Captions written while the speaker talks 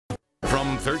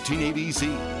From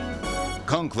 13ABC,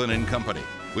 Conklin and Company,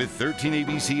 with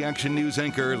 13ABC Action News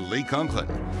anchor Lee Conklin.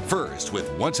 First,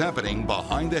 with what's happening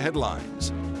behind the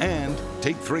headlines. And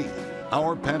Take 3,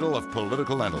 our panel of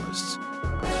political analysts.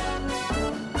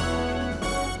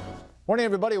 Morning,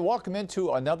 everybody. Welcome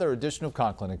into another edition of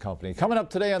Conklin and Company. Coming up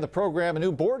today on the program, a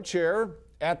new board chair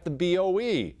at the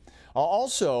BOE.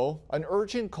 Also, an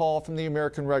urgent call from the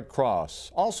American Red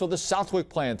Cross. Also, the Southwick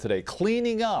plan today,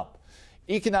 cleaning up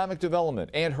economic development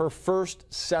and her first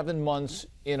 7 months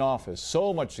in office.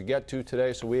 So much to get to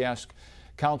today, so we ask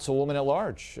Councilwoman at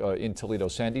Large in Toledo,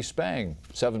 Sandy Spang,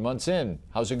 7 months in.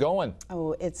 How's it going?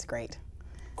 Oh, it's great.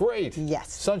 Great.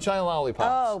 Yes. Sunshine and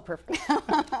lollipops. Oh, perfect.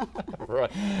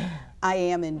 Right. I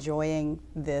am enjoying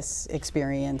this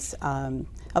experience.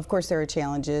 Of course, there are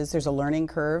challenges. There's a learning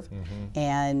curve.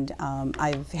 And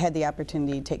I've had the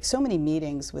opportunity to take so many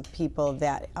meetings with people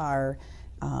that are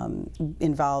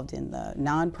involved in the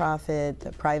nonprofit,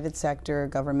 the private sector,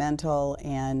 governmental,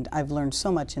 and I've learned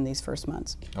so much in these first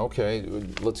months. Okay,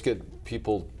 let's get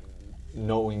people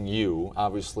knowing you.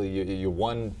 Obviously, you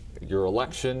won your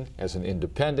election as an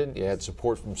independent. You had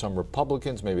support from some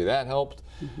Republicans. Maybe that helped.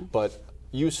 But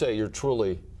you say you're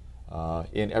truly,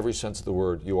 in every sense of the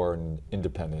word, you are an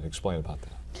independent. Explain about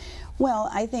that.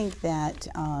 Well, I think that,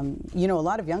 you know, a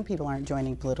lot of young people aren't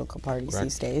joining political parties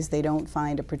these days. They don't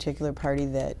find a particular party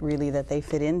that they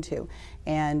fit into.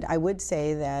 And I would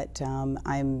say that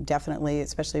I'm definitely,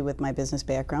 especially with my business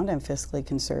background, I'm fiscally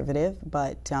conservative,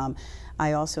 but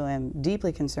I also am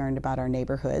deeply concerned about our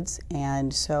neighborhoods.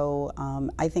 And so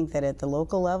I think that at the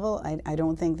local level, I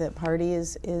don't think that party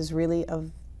is really of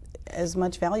as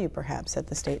much value, perhaps, at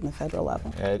the state and the federal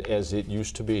level. As it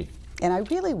used to be. And I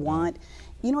really want,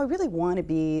 you know, I really want to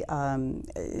be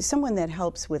someone that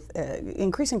helps with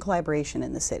increasing collaboration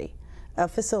in the city, a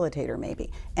facilitator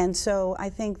maybe. And so I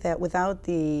think that without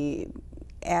the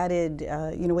added,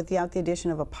 you know, without the addition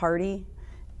of a party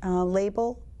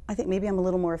label, I think maybe I'm a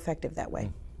little more effective that way.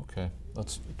 Okay,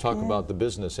 let's talk about the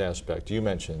business aspect. You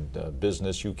mentioned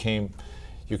business. You came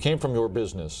from your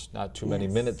business not too many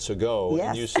minutes ago,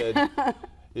 and you said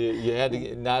you had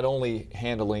to not only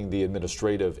handling the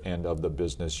administrative end of the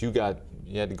business, you had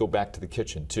to go back to the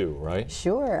kitchen too, right?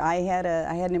 Sure. I had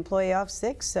an employee off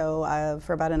sick, so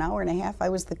for about an hour and a half, I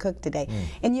was the cook today.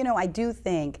 And you know, I do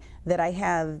think that I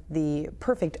have the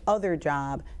perfect other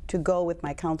job to go with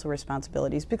my council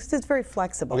responsibilities because it's very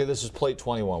flexible. Okay, this is Plate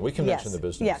 21. We can mention the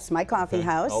business. Yes, my coffee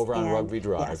house. Over on Rugby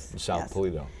Drive, South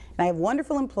Toledo. And I have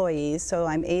wonderful employees, so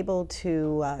I'm able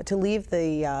to leave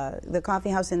the coffee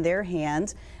house in their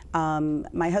hands.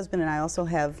 My husband and I also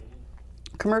have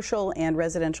commercial and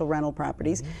residential rental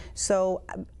properties. So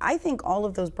I think all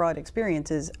of those broad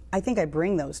experiences, I think I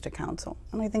bring those to council,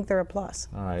 and I think they're a plus.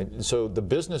 All right. So the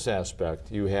business aspect,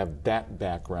 you have that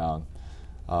background,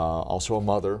 also a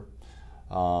mother,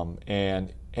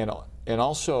 and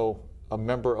also a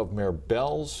member of Mayor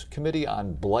Bell's committee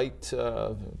on blight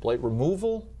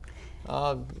removal.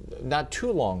 Not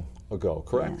too long ago,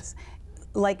 correct? Yes.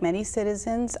 Like many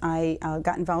citizens, I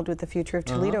got involved with the Future of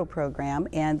Toledo program,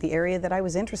 and the area that I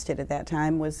was interested at that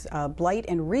time was blight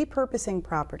and repurposing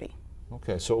property.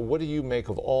 Okay, so what do you make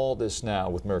of all this now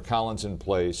with Mayor Collins in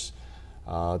place?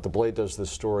 The Blade does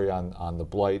this story on the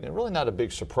blight, and really not a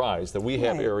big surprise that we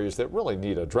have areas that really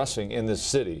need addressing in this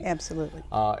city. Absolutely.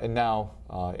 And now,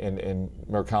 and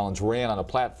Mayor Collins ran on a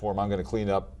platform, I'm going to clean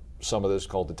up some of this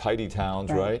called the Tidy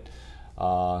Towns, right?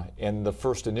 And the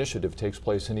first initiative takes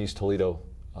place in East Toledo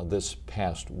this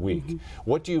past week.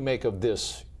 What do you make of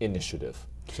this initiative,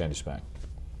 Sandy Spang?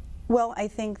 Well, I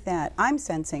think that I'm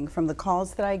sensing from the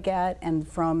calls that I get and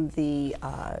from the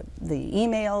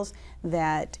emails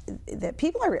that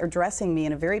people are addressing me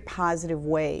in a very positive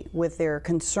way with their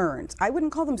concerns. I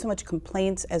wouldn't call them so much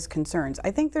complaints as concerns.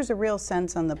 I think there's a real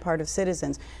sense on the part of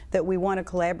citizens that we want to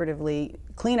collaboratively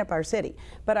clean up our city.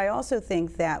 But I also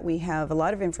think that we have a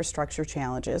lot of infrastructure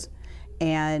challenges,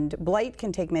 and blight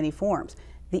can take many forms.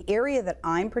 The area that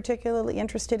I'm particularly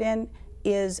interested in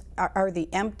are the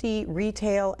empty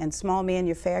retail and small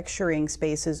manufacturing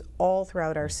spaces all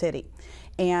throughout our city.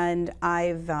 And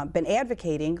I've been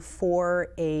advocating for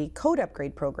a code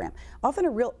upgrade program. Often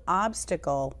a real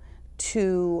obstacle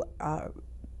to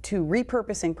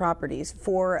repurposing properties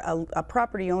for a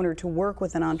property owner to work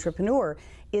with an entrepreneur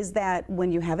is that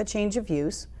when you have a change of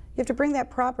use, you have to bring that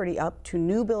property up to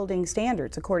new building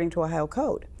standards according to Ohio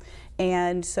code.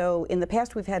 And so in the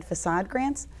past we've had facade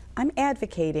grants. I'm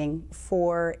advocating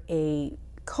for a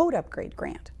code upgrade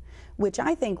grant, which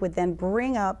I think would then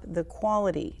bring up the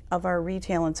quality of our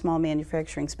retail and small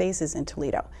manufacturing spaces in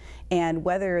Toledo. And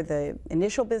whether the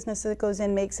initial business that goes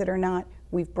in makes it or not,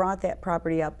 we've brought that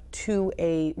property up to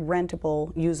a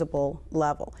rentable, usable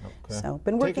level. Okay. So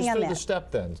been working on that. Take us through the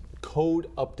step then. Code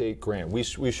update grant.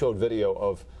 We showed video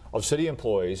of city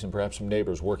employees and perhaps some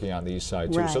neighbors working on the east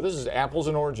side too. Right. So this is apples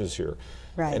and oranges here.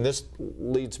 Right. And this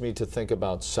leads me to think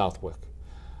about Southwick.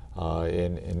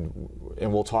 And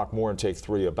we'll talk more in take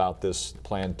 3 about this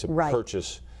plan to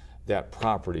purchase that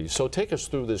property. So take us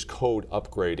through this code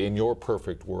upgrade in your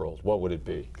perfect world. What would it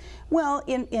be? Well,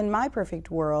 in my perfect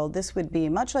world, this would be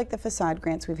much like the facade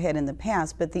grants we've had in the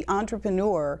past, but the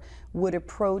entrepreneur would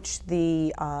approach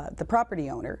the property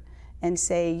owner and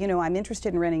say, you know, I'm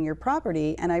interested in renting your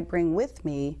property, and I bring with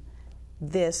me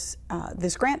this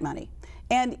this grant money.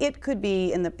 And it could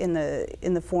be in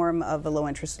the form of a low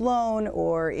interest loan,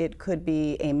 or it could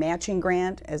be a matching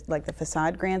grant, as like the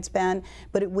facade grant's been.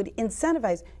 But it would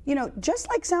incentivize, you know, just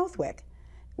like Southwick.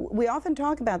 We often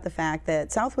talk about the fact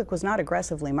that Southwick was not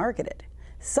aggressively marketed.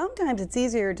 Sometimes it's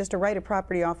easier just to write a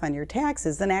property off on your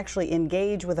taxes than actually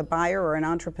engage with a buyer or an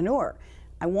entrepreneur.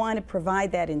 I want to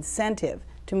provide that incentive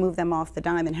to move them off the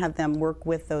dime and have them work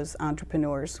with those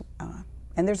entrepreneurs.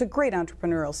 And there's a great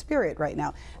entrepreneurial spirit right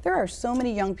now. There are so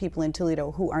many young people in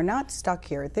Toledo who are not stuck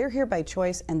here. They're here by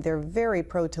choice, and they're very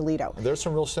pro-Toledo. There's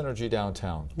some real synergy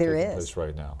downtown taking place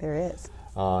right now. There is.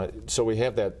 So we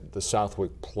have the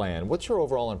Southwick plan. What's your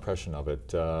overall impression of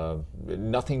it?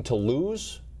 Nothing to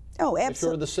lose? Oh, absolutely. If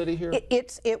you're the city here?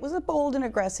 It was a bold and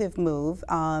aggressive move,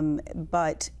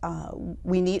 but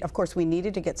of course, we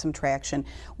needed to get some traction.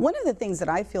 One of the things that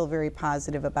I feel very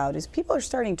positive about is people are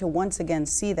starting to once again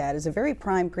see that as a very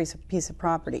prime piece of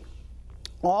property.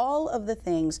 All of the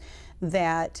things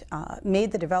that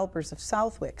made the developers of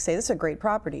Southwick say, this is a great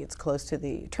property. It's close to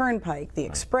the turnpike, the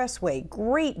expressway,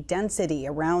 great density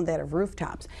around that of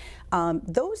rooftops.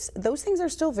 Those things are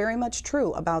still very much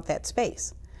true about that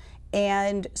space.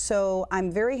 And so I'm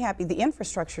very happy. The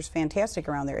infrastructure is fantastic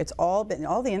around there. It's all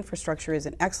the infrastructure is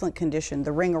in excellent condition.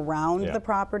 The ring around the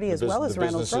property, as well as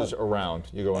Reynolds Road. The businesses around.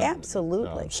 You go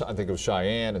absolutely. I think of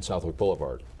Cheyenne and Southwick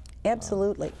Boulevard.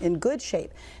 Absolutely, in good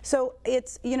shape. So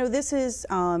it's, you know, this is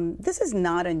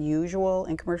not unusual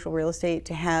in commercial real estate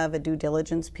to have a due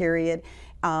diligence period.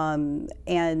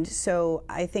 And so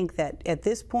I think that at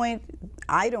this point,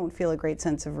 I don't feel a great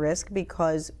sense of risk,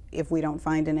 because if we don't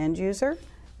find an end user,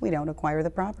 we don't acquire the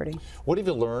property. What have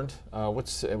you learned? What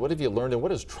have you learned, and what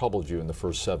has troubled you in the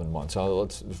first 7 months?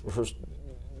 First,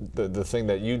 the thing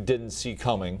that you didn't see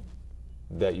coming,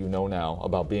 that you know now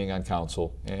about being on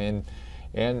council, and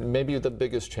maybe the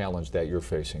biggest challenge that you're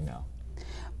facing now.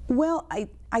 Well, I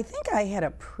think I had a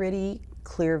pretty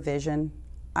clear vision.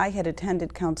 I had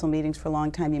attended council meetings for a long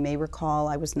time. You may recall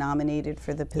I was nominated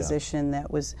for the position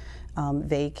that was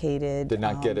vacated. Did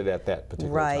not get it at that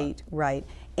particular time. Right.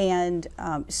 And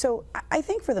so I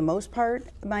think for the most part,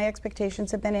 my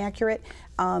expectations have been accurate.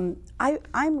 I'm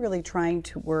really trying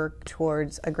to work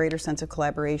towards a greater sense of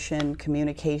collaboration,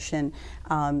 communication.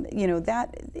 You know,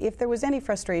 that if there was any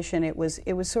frustration, it was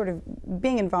sort of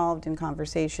being involved in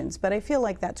conversations. But I feel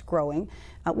like that's growing.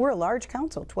 We're a large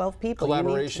council, 12 people.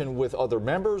 Collaboration with other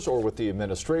members or with the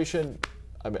administration?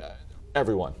 I mean,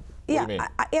 everyone. What do you mean?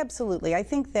 Absolutely. I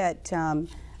think that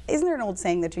isn't there an old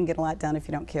saying that you can get a lot done if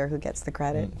you don't care who gets the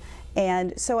credit?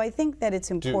 And so I think that it's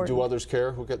important. Do others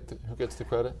care who gets the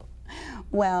credit?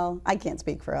 Well, I can't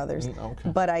speak for others,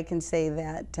 but I can say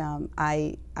that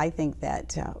I think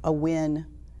that a win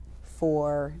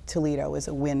for Toledo is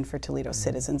a win for Toledo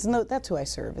citizens, and that's who I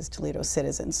serve, as Toledo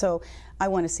citizens. So I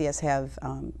want to see us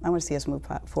move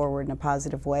forward in a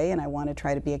positive way, and I want to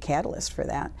try to be a catalyst for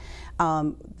that.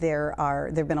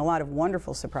 There've been a lot of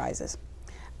wonderful surprises.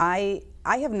 I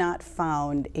have not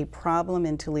found a problem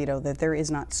in Toledo that there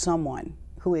is not someone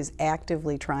who is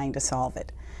actively trying to solve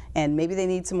it. And maybe they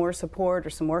need some more support or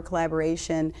some more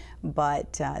collaboration,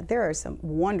 but there are some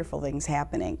wonderful things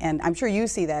happening. And I'm sure you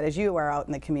see that as you are out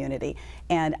in the community.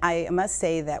 And I must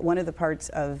say that one of the parts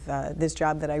of this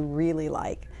job that I really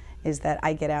like is that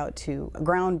I get out to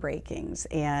groundbreakings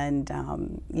and,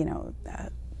 you know,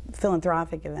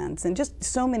 philanthropic events and just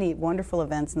so many wonderful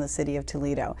events in the city of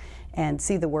Toledo, and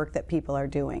see the work that people are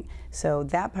doing. So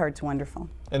that part's wonderful.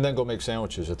 And then go make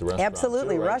sandwiches at the restaurant.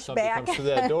 Absolutely, too, right? rush Somebody back. comes through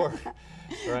that door,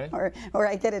 right? Or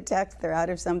I get a text they're out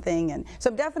of something, and so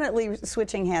I'm definitely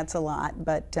switching hats a lot.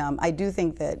 But I do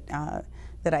think that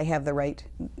that I have the right,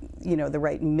 you know, the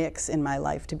right mix in my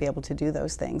life to be able to do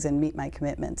those things and meet my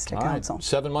commitments to council.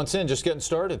 7 months in, just getting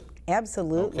started.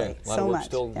 Absolutely. Okay, a lot of work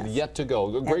still yet to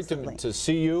go. Great to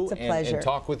see you and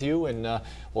talk with you, and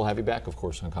we'll have you back, of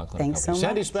course, on Conklin. Thanks so much.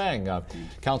 Sandy Spang,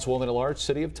 Councilwoman at Large,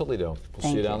 City of Toledo.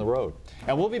 We'll see you down the road.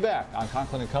 And we'll be back on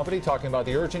Conklin & Company talking about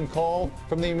the urgent call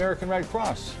from the American Red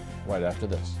Cross right after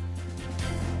this.